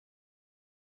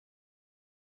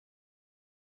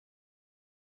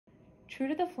True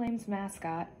to the Flames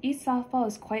mascot, East softball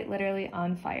is quite literally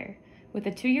on fire. With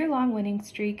a 2-year-long winning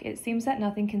streak, it seems that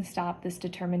nothing can stop this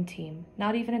determined team,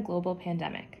 not even a global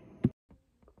pandemic.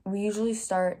 We usually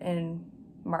start in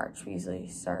March. We usually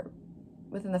start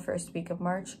within the first week of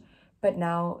March, but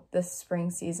now this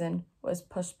spring season was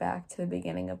pushed back to the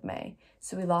beginning of May.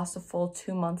 So we lost a full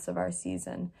 2 months of our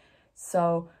season.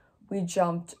 So we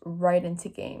jumped right into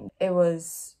games. It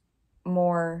was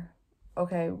more,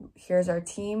 okay, here's our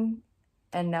team,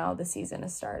 and now the season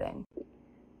is starting.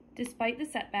 Despite the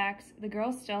setbacks, the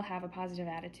girls still have a positive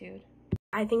attitude.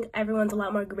 I think everyone's a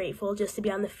lot more grateful just to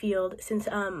be on the field since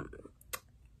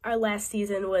our last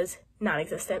season was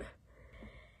non-existent.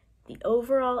 The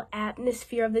overall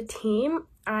atmosphere of the team,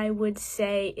 I would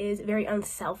say, is very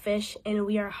unselfish, and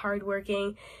we are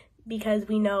hardworking because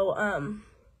we know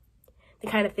the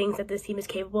kind of things that this team is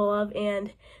capable of,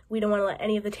 and we don't want to let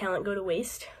any of the talent go to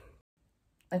waste.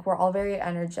 Like, we're all very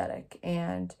energetic,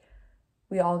 and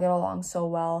we all get along so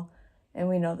well, and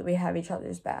we know that we have each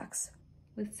other's backs.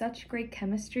 With such great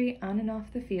chemistry on and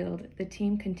off the field, the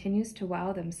team continues to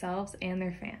wow themselves and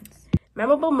their fans.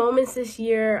 Memorable moments this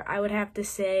year, I would have to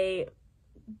say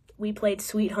we played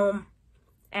Sweet Home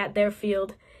at their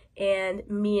field, and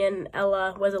me and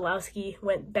Ella Wesolowski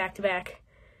went back-to-back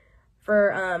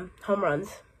for home runs.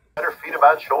 Center feet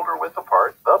about shoulder width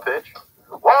apart, the pitch.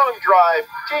 Long drive,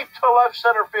 deep to left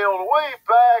center field, way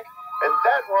back, and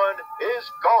that one is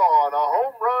gone. A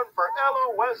home run for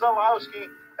Ella Wesolowski,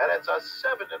 and it's a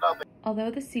 7-0.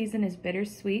 Although the season is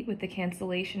bittersweet with the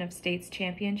cancellation of states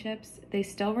championships, they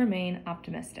still remain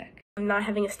optimistic. Not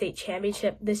having a state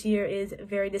championship this year is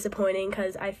very disappointing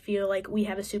because I feel like we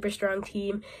have a super strong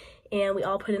team and we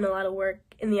all put in a lot of work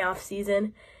in the off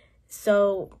season.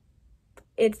 So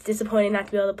it's disappointing not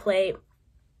to be able to play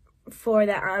for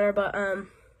that honor, but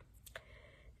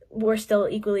we're still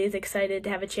equally as excited to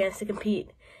have a chance to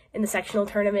compete in the sectional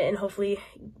tournament and hopefully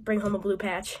bring home a blue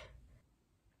patch.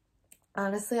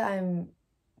 Honestly, I'm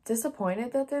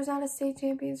disappointed that there's not a state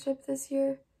championship this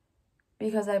year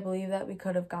because I believe that we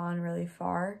could have gone really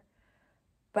far.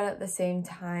 But at the same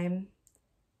time,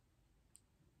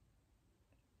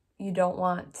 you don't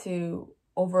want to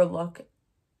overlook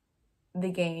the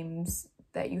games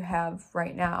that you have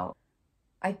right now.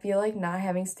 I feel like not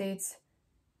having states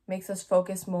makes us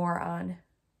focus more on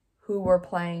who we're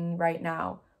playing right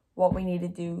now, what we need to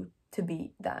do to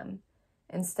beat them,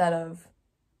 instead of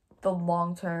the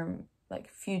long-term,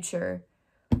 future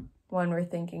when we're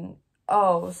thinking,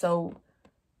 oh, so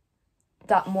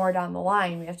more down the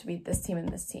line, we have to beat this team and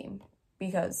this team,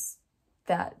 because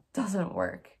that doesn't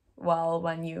work well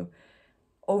when you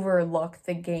overlook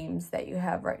the games that you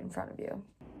have right in front of you.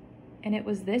 And it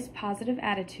was this positive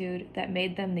attitude that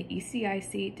made them the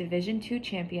ECIC Division II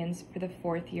champions for the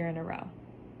 4th year in a row.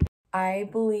 I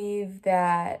believe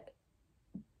that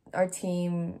our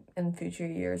team in future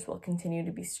years will continue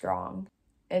to be strong.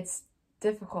 It's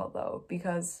difficult, though,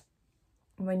 because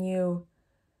when you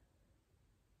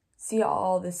see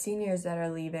all the seniors that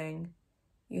are leaving,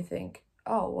 you think,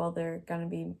 oh, well, they're going to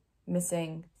be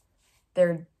missing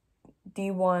their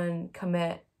D1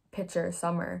 commit pitcher,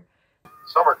 Summer.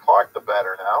 Summer Clark, the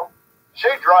batter now. She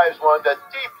drives one to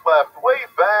deep left, way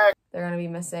back. They're going to be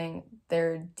missing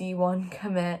their D1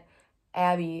 commit,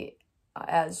 Abby,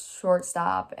 as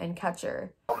shortstop and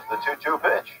catcher. Comes the 2-2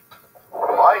 pitch.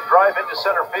 Line drive into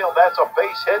center field. That's a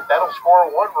base hit. That'll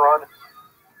score 1 run.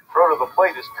 Throw to the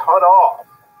plate is cut off.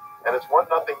 And it's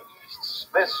 1-0 East.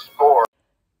 Smith score.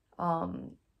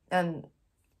 And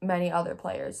many other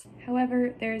players.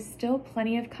 However, there is still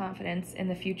plenty of confidence in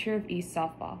the future of East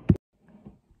softball.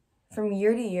 From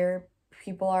year to year,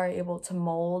 people are able to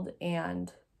mold and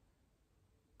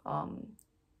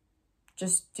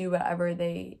just do whatever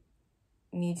they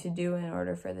need to do in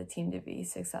order for the team to be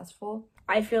successful.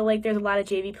 I feel like there's a lot of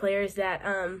JV players that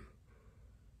are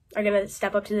going to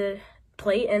step up to the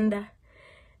plate and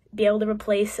be able to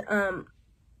replace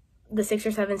the 6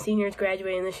 or 7 seniors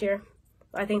graduating this year.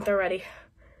 I think they're ready.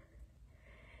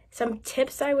 Some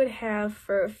tips I would have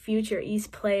for future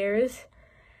East players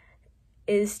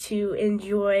is to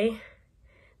enjoy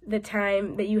the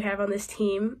time that you have on this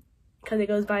team because it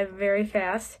goes by very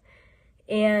fast,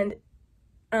 and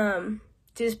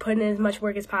just put in as much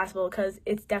work as possible because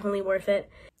it's definitely worth it.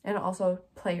 And also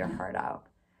play your heart out.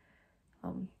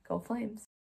 Go Flames.